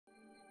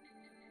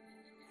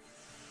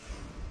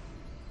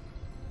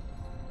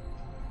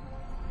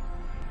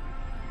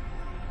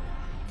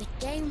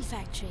game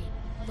factory,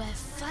 where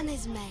fun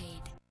is made.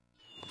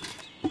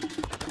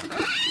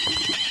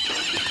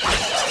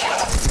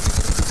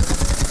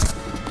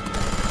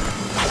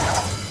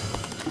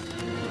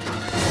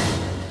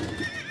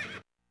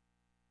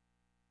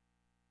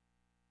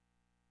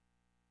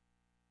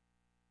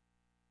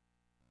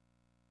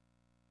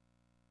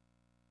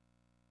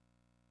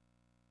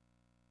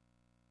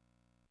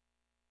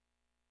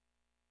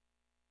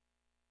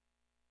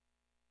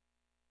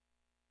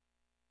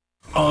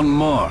 On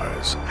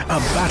Mars, a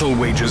battle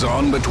wages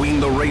on between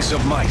the race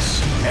of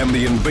mice and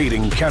the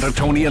invading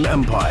Catatonian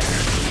Empire.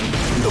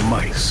 The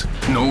mice,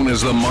 known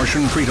as the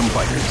Martian Freedom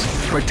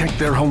Fighters, protect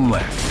their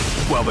homeland,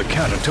 while the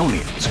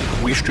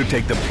Catatonians wish to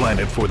take the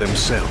planet for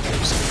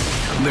themselves.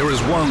 There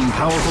is one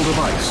powerful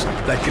device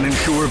that can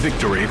ensure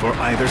victory for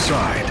either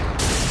side: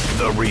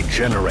 the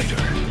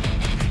Regenerator.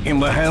 In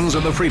the hands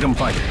of the Freedom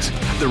Fighters,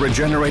 the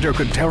Regenerator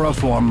could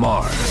terraform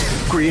Mars,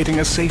 creating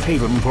a safe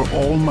haven for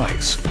all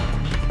mice.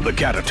 The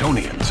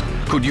Catatonians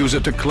could use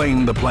it to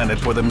claim the planet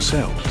for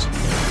themselves.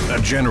 A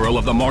general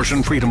of the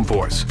Martian Freedom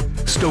Force,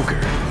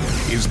 Stoker,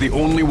 is the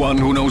only one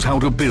who knows how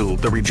to build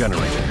the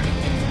Regenerator.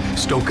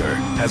 Stoker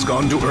has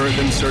gone to Earth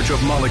in search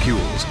of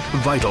molecules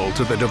vital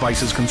to the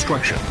device's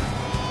construction.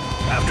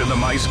 After the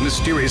mice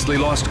mysteriously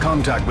lost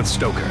contact with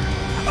Stoker,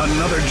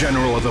 another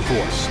general of the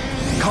Force,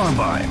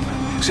 Carbine,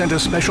 sent a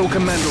special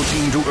commando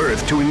team to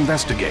Earth to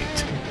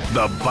investigate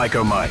the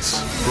biker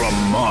mice from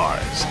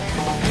Mars.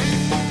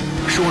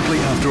 Shortly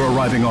after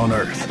arriving on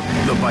Earth,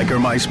 the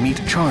biker mice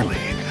meet Charlie,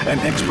 an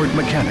expert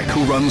mechanic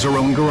who runs her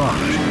own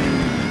garage.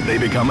 They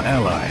become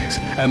allies,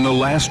 and the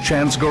Last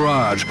Chance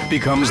Garage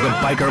becomes the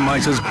biker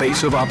mice's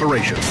base of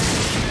operations.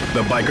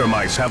 The biker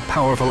mice have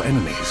powerful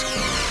enemies.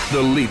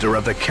 The leader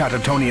of the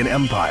Catatonian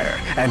Empire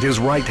and his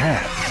right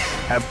hand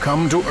have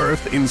come to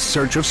Earth in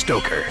search of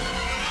Stoker.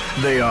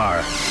 They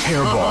are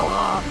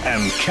Hairball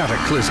and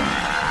Cataclysm.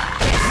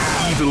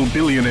 Evil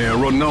billionaire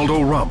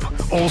Ronaldo Rump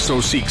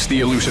also seeks the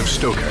elusive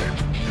Stoker.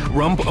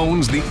 Rump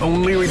owns the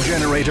only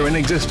Regenerator in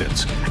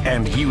existence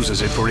and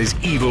uses it for his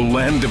evil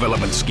land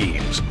development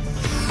schemes.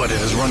 But it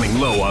is running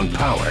low on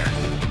power.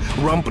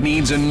 Rump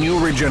needs a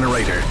new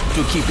Regenerator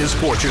to keep his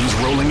fortunes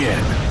rolling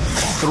in.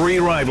 Three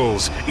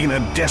rivals in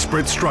a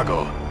desperate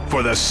struggle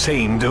for the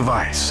same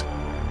device.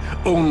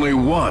 Only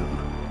one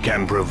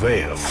can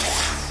prevail.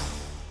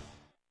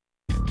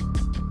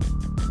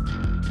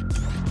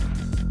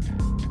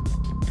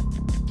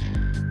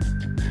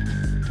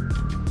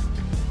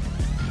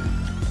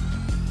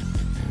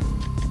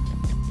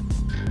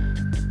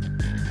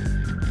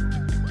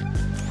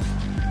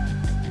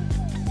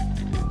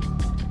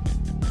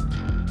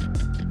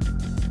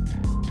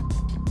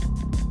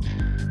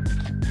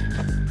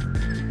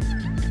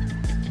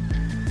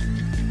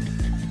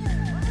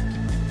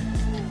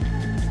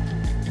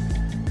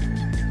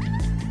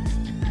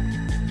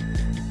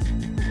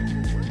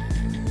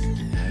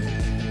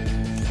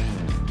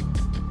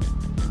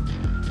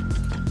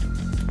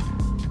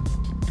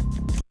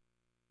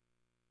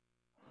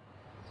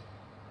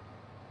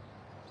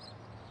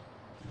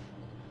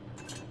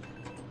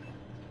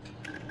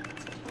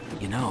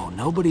 You know,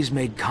 nobody's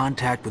made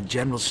contact with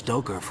General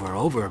Stoker for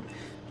over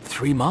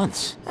 3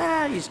 months.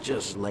 He's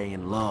just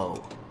laying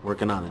low,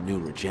 working on a new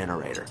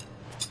Regenerator.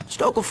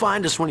 Stoke will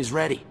find us when he's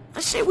ready. I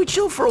say we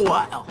chill for a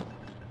while.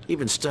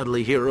 Even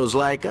studly heroes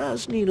like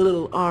us need a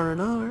little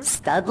R&R.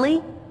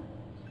 Studley?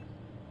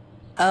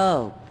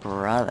 Oh,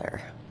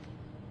 brother.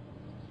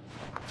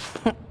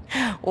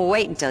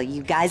 Wait until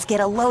you guys get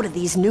a load of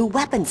these new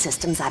weapon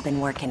systems I've been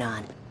working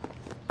on.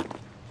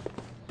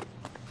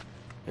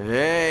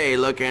 Hey,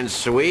 looking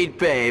sweet,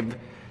 babe.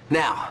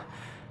 Now,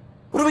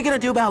 what are we gonna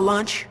do about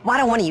lunch? Why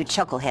don't one of you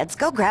chuckleheads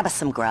go grab us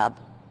some grub?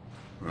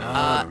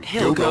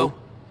 He'll go.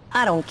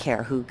 I don't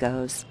care who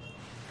goes.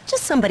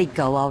 Just somebody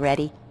go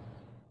already.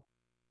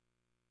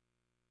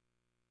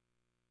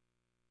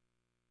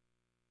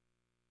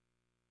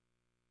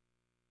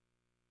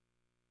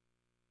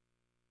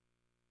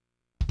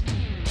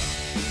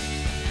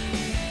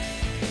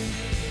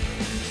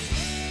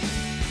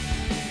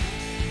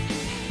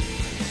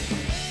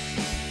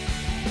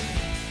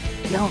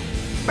 Yo,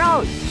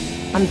 bros,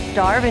 I'm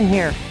starving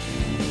here.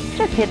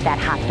 Just hit that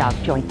hot dog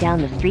joint down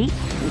the street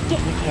and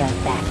get your tails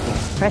back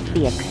here. Press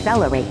the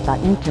accelerate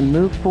button to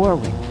move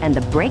forward and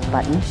the brake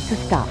button to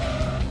stop.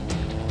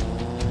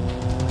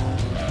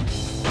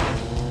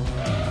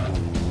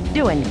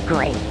 Doing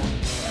great.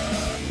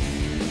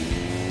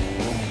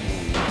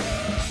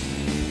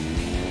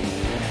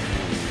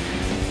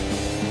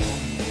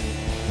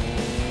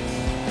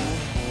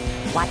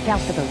 Watch out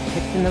for those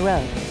tips in the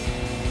road.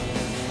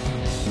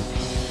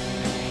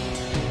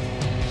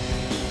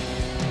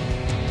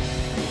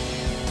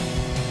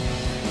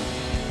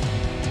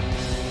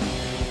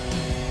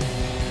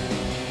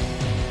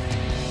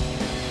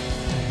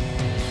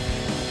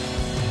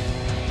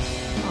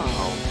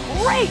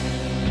 Great!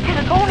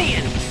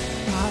 Catatonian!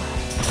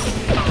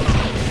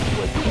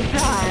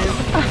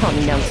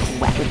 Oh, no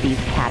sweat with these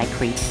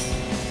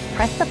catacreeps.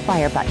 Press the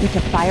fire button to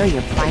fire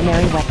your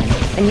primary weapon,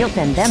 and you'll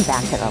send them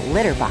back to the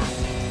litter box.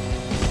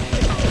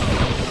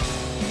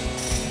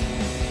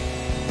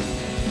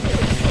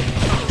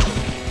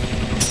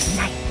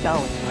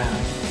 going,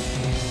 Rose.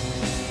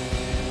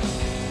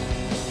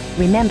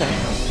 Remember,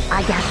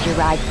 I gassed your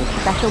rides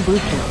with special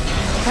boosters.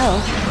 So,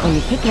 when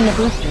you kick in the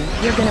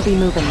boosters, you're gonna be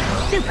moving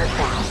super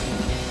fast.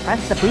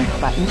 Press the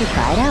boost button to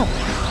try it out.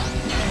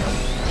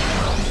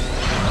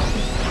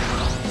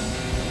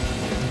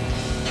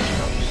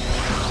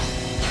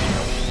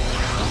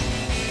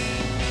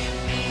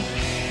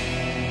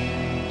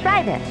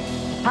 Try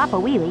this. Pop a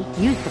wheelie,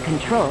 use the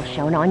controls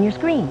shown on your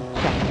screen.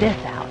 Check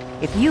this out.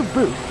 If you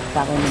boost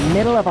while in the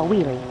middle of a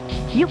wheelie,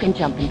 you can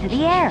jump into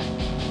the air.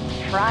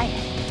 Try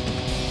it.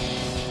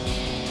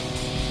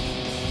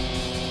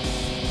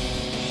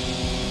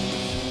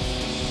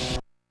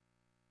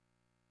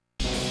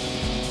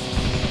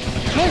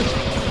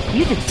 Hey,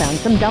 you just found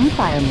some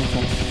dumbfire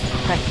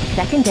missiles. Press the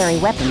secondary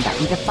weapon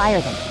button to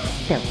fire them.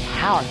 They're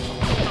powerful.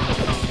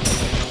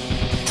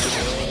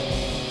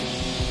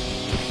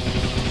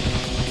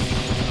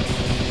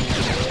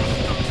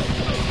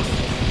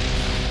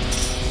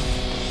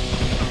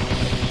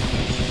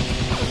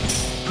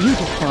 You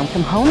just found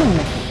some homing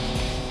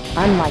missiles.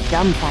 Unlike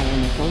dumbfire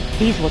missiles,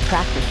 these will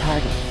track your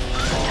target.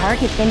 The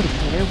target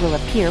indicator will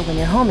appear when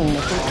your homing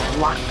missiles are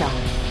locked on.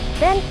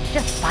 Then,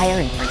 just fire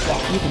and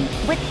forget. You can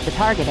switch the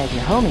target as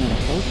your homing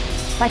missiles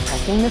by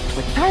pressing the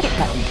switch target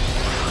button.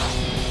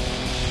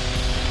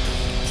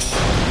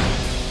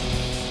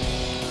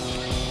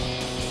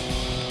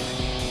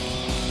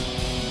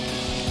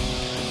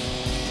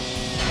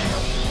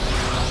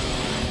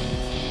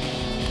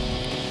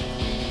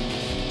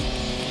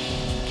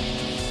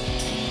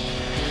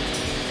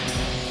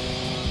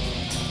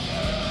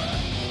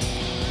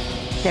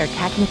 They're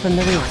attacking from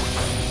the rear.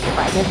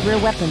 Right as rear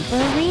weapon for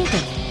a reason.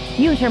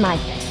 Use your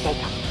mindset,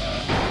 Stoker.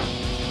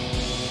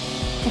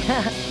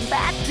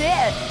 That's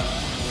it!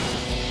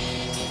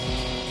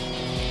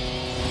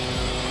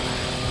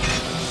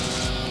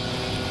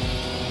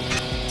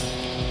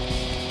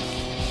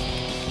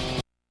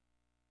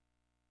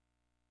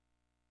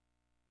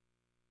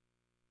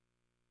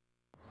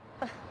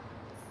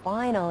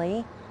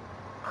 Finally.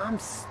 I'm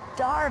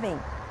starving.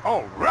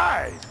 All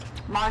right!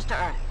 Mars to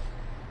Earth.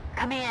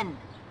 Come in.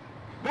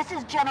 This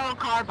is General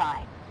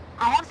Carbide.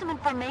 I have some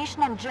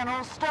information on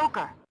General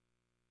Stoker.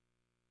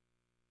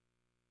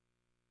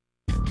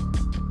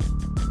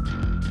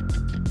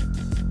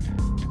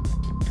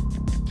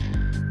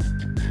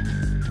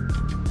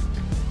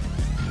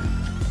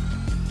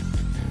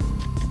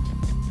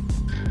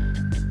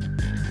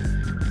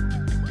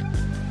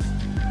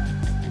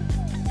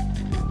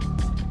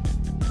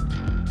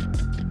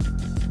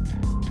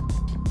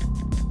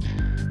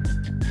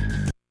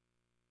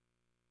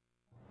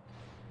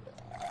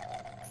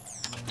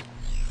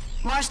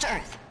 Mars to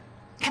Earth.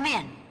 Come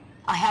in.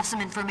 I have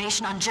some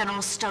information on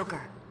General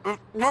Stoker.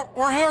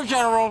 We're here,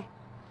 General.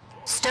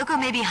 Stoker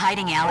may be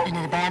hiding out in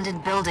an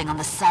abandoned building on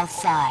the south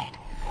side.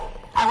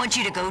 I want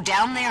you to go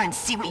down there and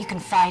see what you can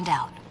find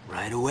out.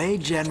 Right away,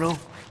 General.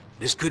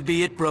 This could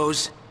be it,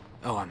 bros.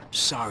 Oh, I'm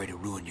sorry to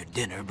ruin your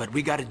dinner, but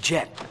we got a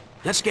jet.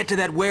 Let's get to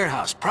that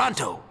warehouse,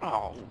 pronto.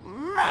 Oh,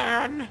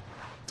 man.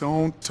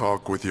 Don't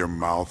talk with your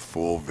mouth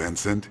full,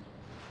 Vincent.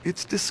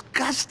 It's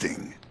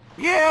disgusting.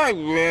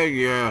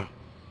 Yeah.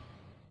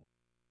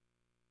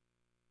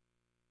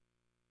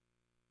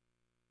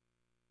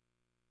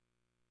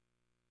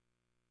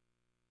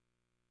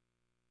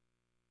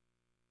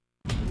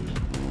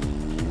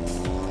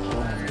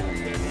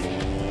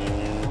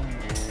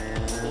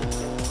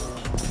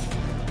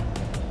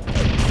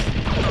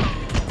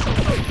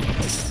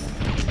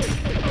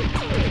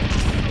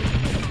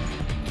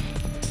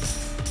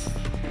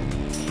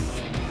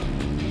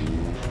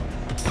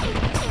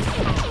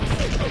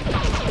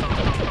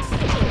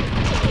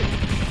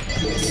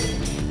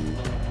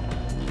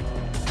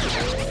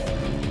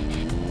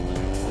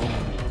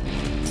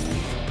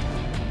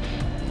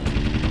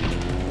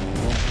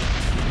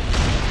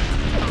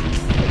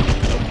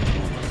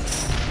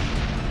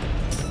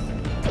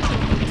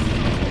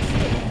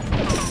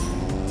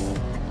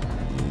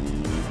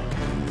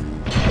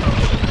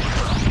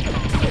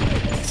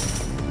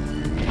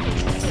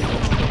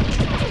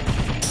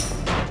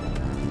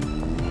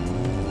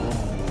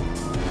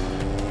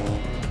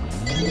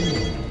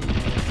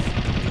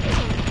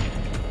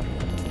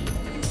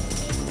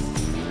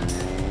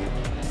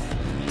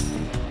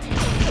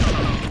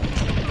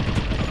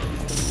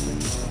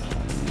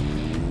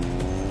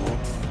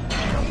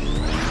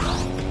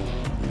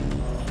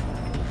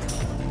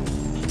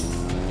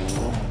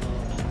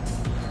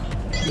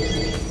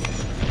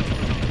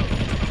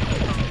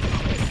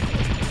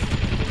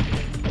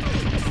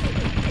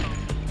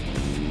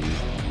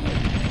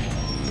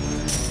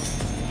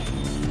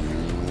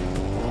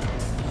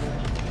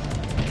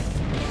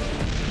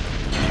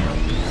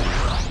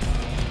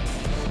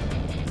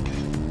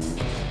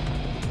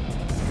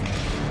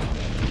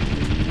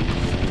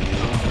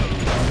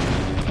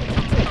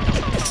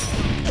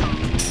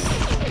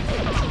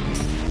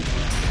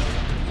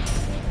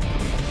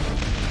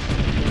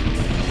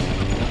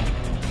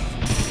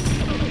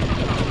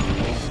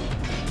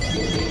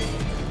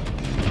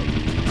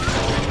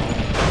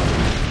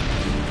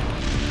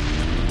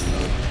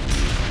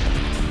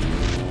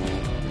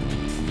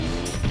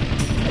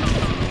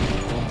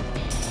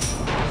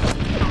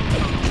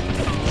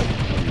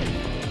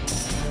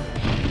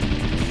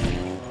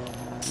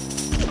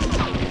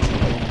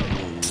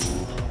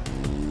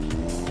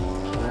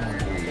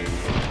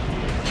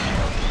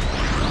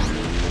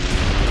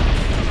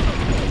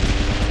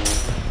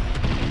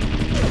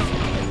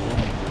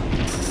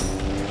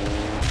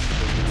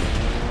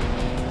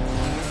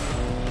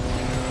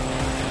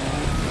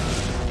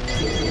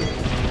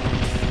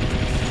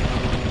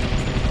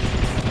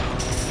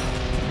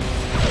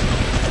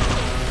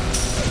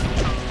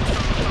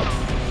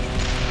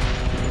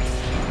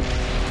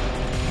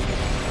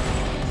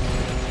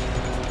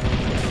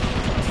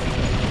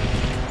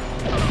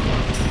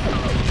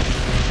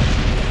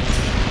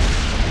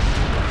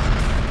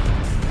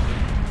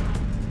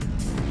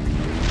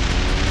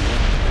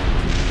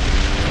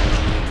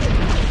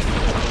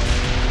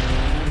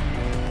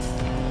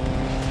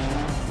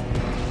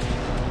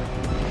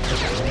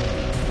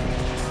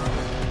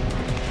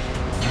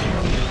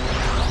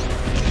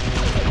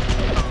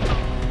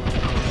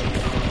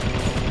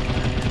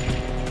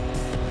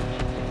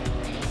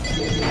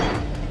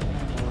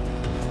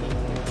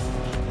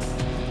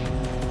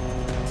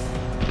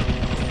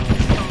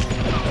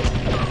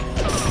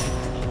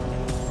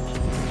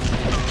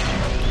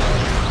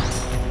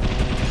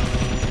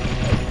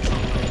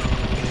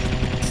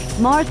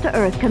 Mars to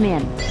Earth, come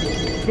in.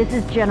 This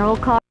is General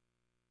Car...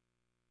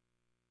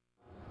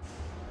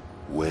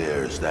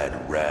 Where's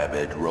that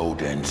rabid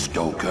rodent,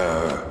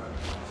 Stoker?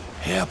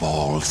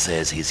 Hairball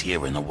says he's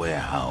here in the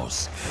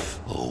warehouse.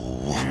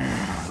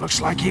 Oh.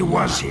 Looks like he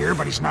was here,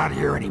 but he's not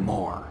here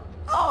anymore.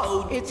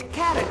 Oh, it's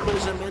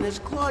Cataclysm and his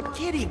clawed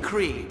kitty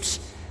creeps.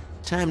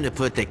 Time to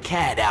put the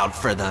cat out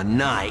for the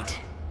night.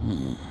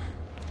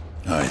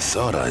 I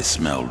thought I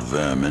smelled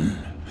vermin.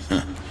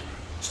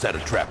 Set a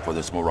trap for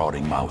this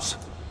marauding mouse.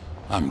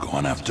 I'm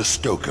going after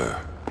Stoker.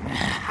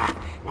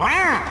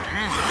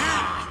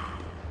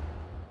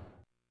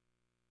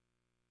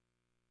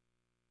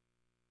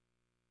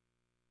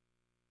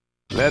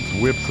 Let's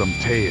whip some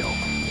tail.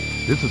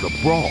 This is a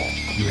brawl.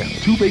 You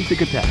have two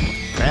basic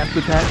attacks, fast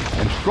attack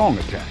and strong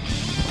attack.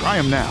 Try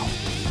them now.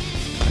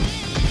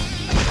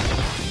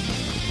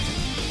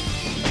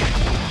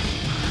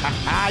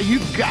 Haha, you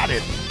got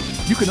it!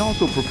 You can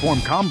also perform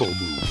combo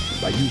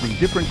moves by using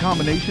different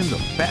combinations of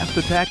fast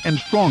attack and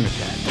strong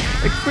attack.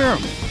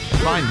 Experiment.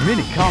 Find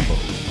many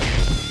combos.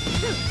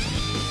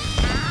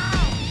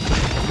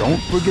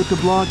 Don't forget to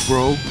block,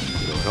 bro.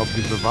 It'll help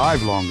you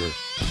survive longer.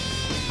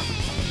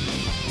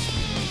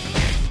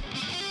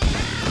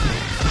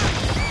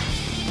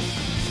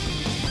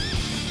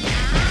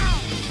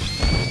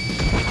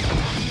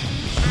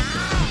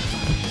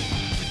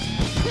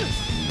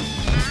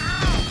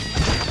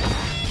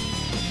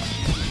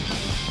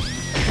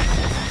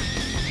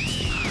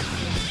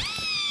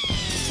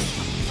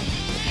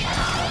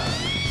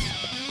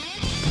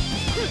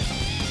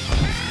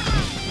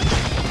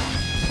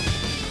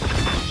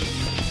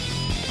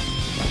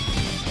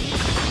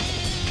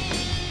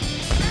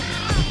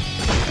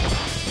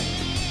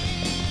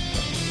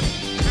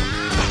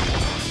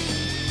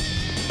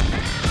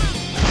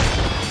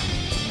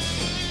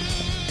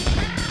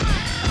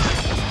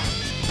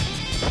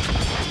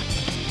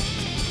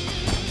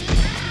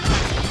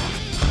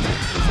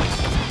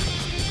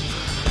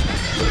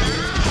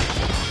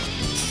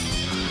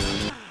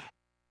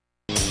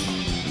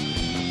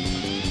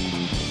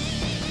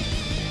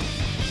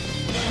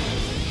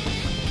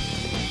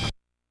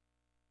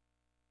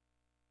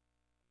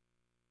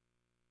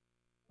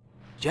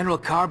 General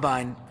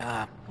Carbine,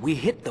 we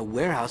hit the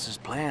warehouse as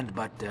planned,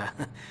 but,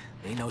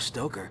 they know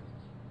Stoker.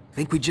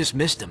 Think we just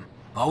missed him.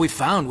 All we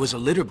found was a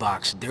litter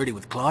box dirty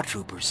with claw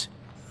troopers.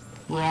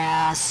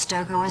 Yeah,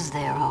 Stoker was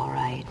there, all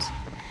right.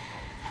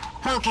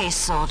 Okay,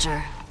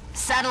 soldier.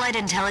 Satellite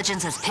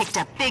intelligence has picked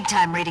up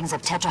big-time readings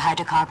of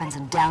tetrahydrocarbons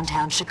in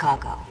downtown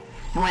Chicago.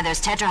 And where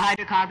there's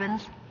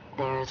tetrahydrocarbons,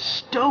 there's...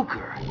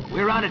 Stoker!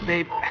 We're on it,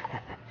 babe.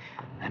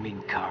 I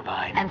mean,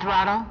 Carbine. And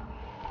Throttle?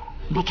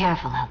 Be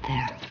careful out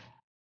there.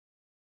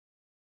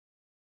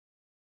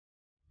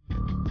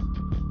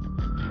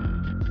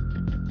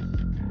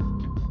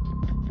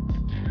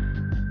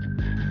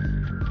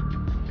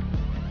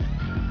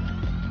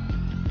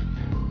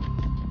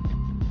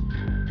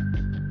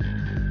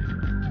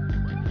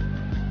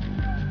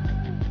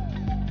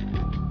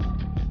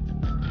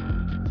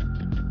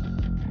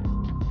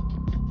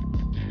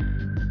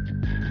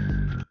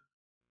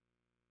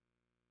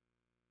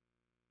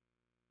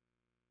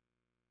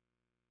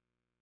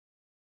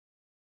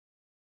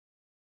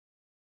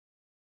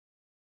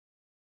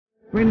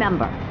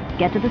 Remember,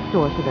 get to the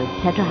source of those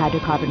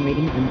tetrahydrocarbon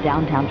readings in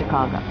downtown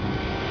Chicago.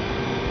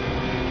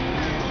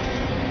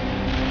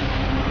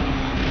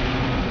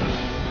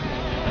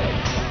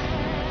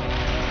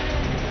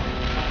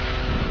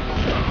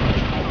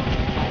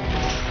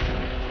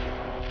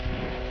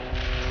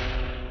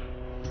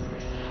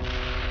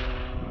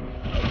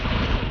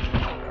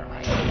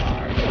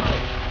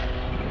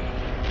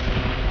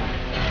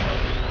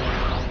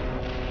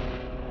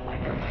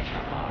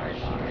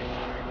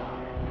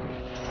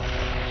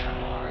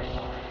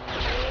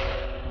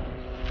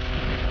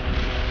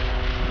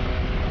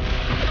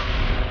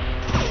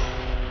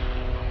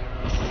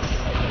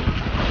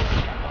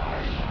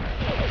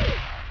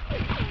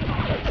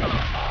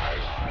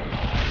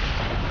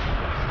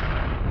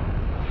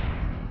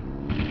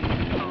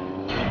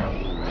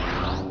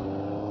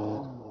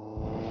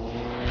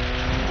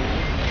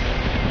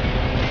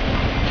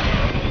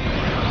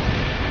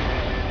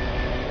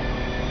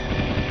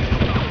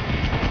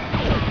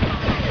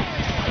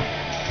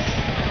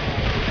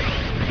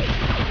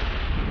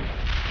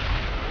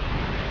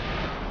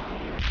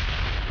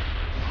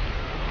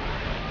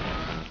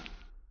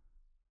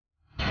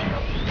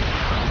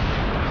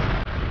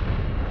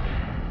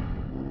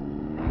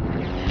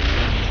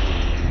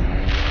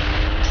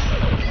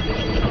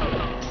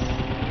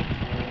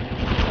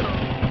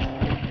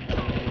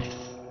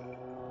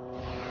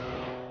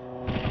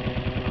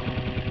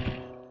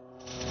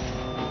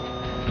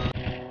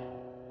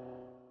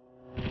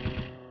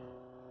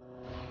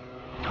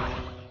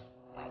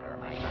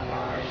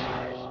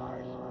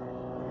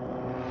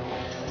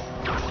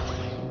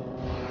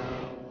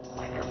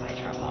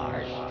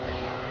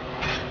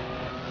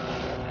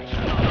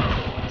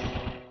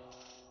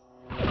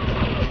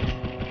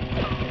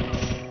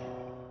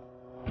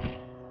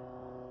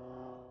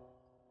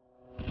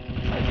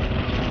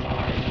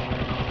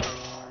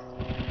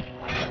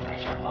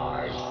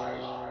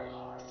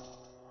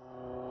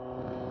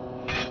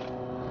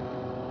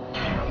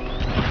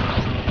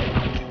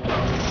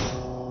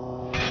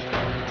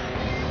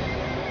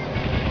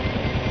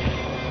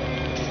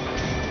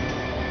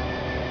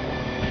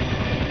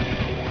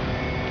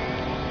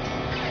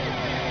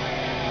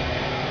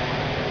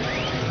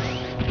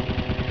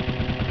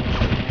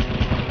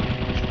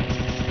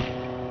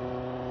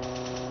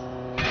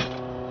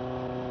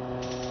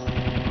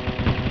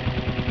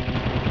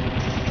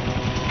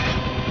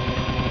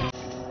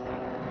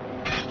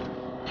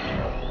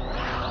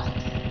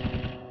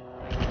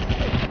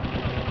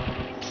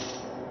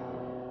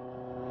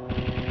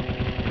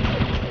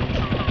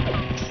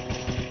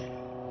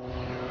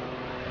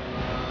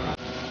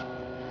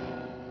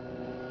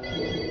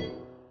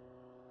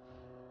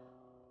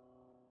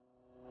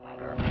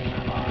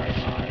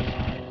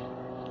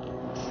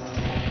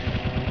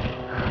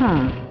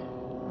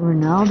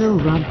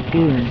 Ronaldo Rump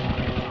Towers.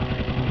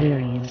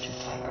 Very interesting.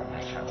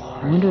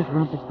 I wonder if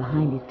Rump is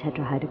behind these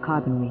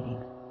tetrahydrocarbon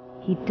readings.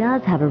 He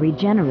does have a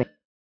regenerator.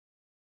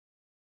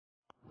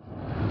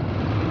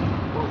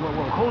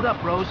 Whoa, hold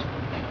up, Rose.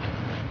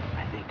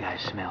 I think I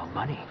smell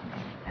money.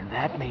 And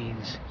that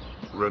means...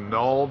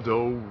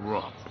 Ronaldo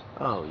Rump.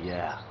 Oh,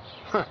 yeah.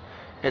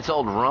 It's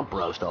old Rump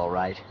Roast, all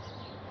right.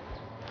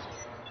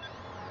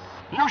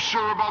 You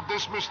sure about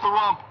this, Mr.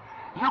 Rump?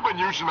 You've been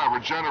using that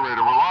regenerator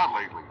a lot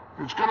lately.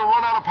 It's gonna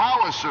run out of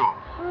power soon.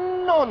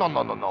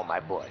 No, my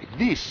boy.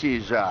 This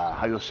is,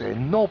 how you say,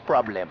 no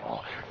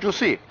problemo. You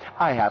see,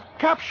 I have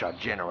captured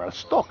General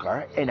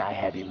Stoker, and I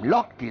have him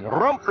locked in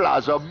Rump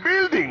Plaza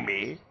building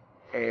me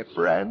a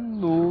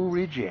brand new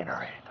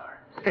regenerator.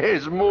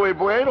 Es muy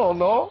bueno,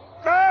 no?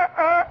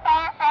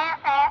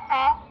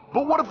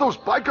 But what if those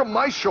biker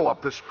mice show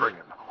up to spring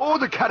him? Or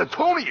the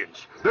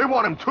Catatonians? They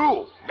want him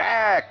too.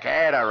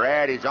 Cat or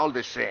rat is all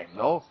the same,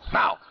 no?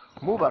 Now,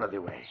 move out of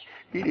the way.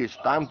 It is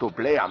time to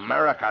play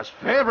America's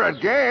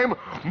favorite game,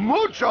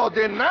 Mucho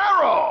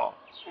Dinero!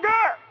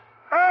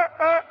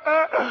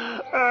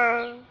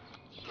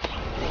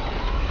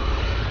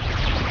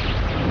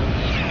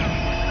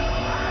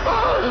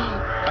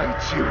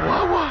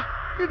 Chihuahua!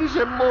 It is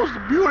a most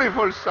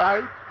beautiful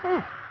sight.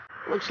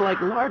 Looks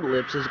like Lard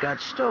Lips has got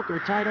Stoker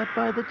tied up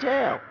by the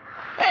tail.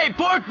 Hey,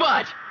 pork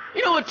butt!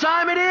 You know what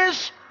time it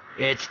is?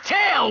 It's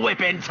tail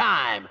whipping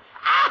time!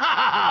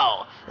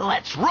 Ow!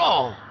 Let's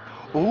roll!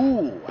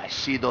 Ooh, I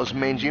see those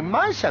mangy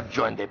mice have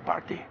joined the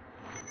party.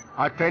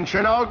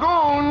 Attention all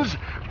goons!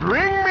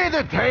 Bring me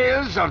the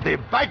tails of the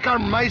biker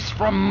mice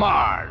from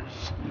Mars!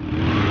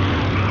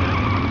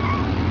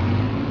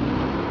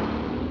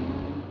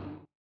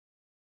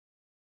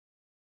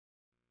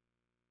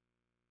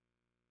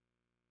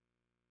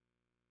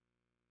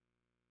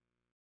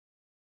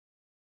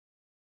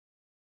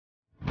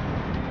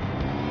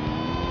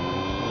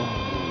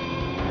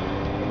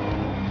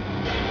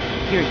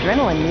 Your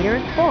adrenaline meter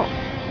is full.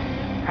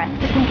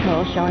 Press the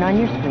control shown on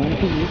your screen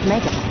to use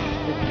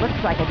Megabyte. This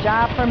looks like a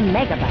job for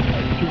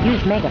Megabyte. To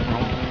use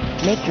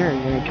Megabyte, make sure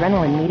your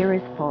adrenaline meter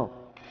is full.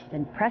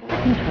 Then press the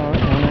control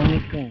shown on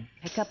your screen.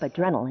 Pick up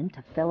adrenaline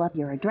to fill up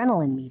your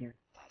adrenaline meter.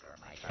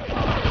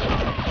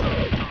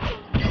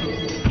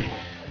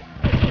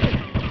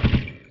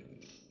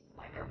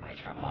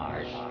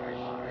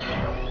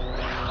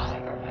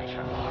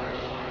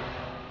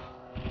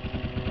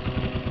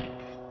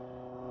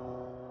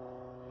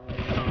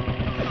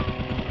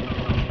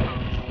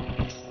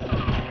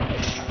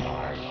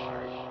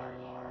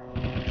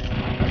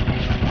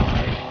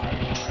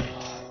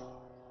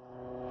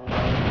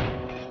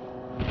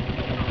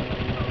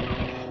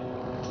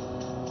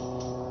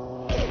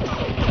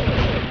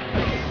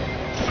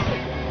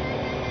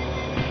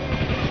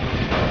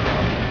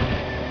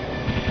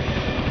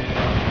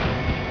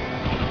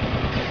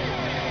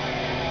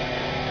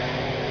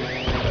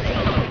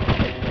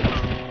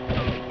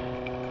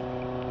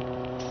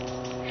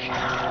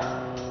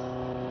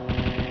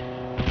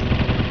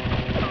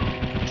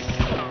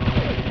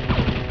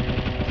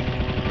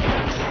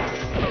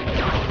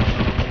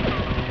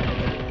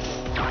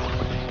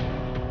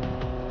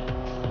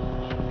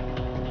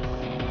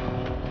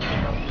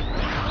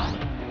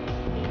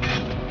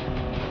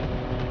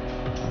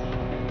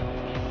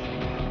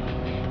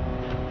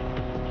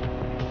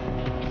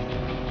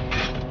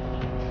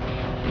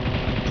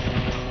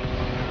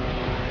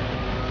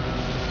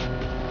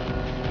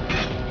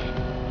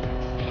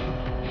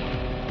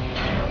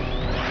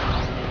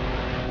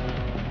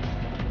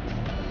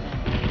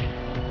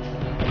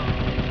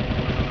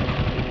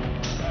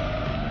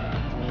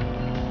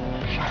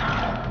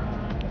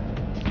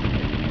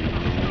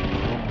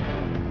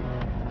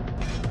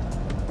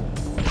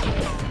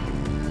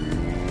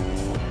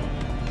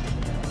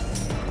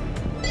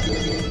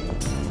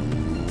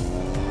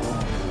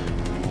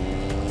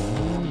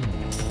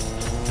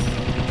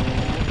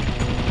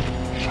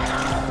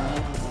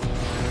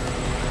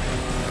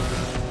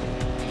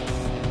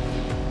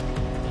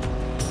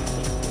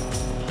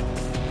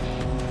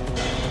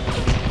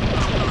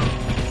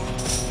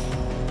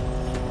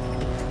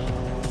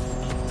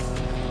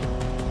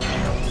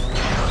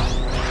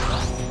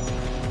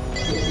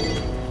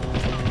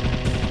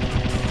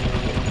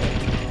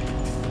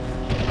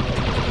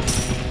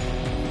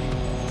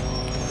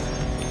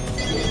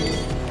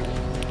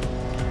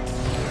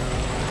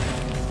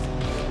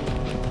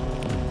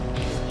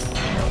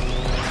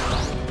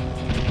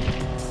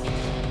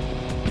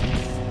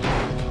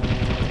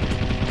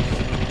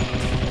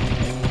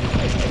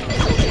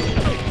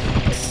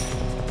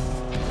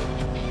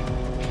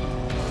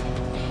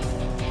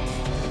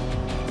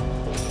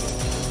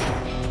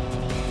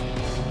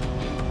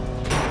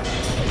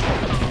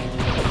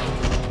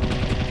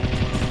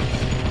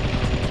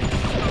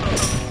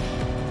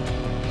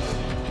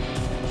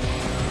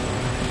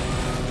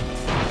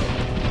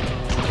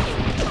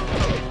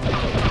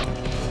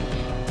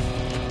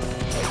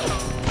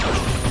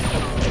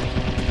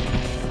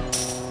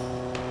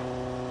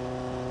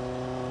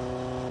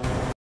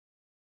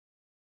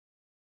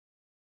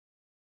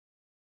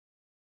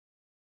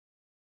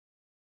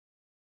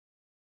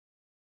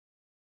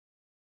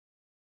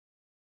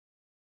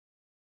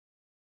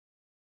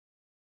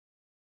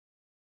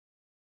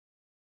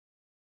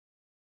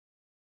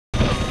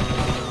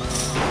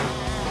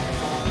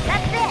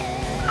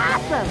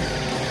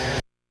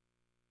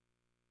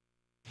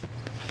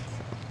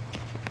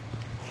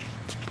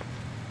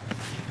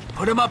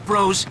 Put 'em up,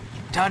 bros.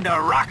 Time to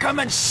rock 'em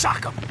and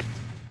sock 'em.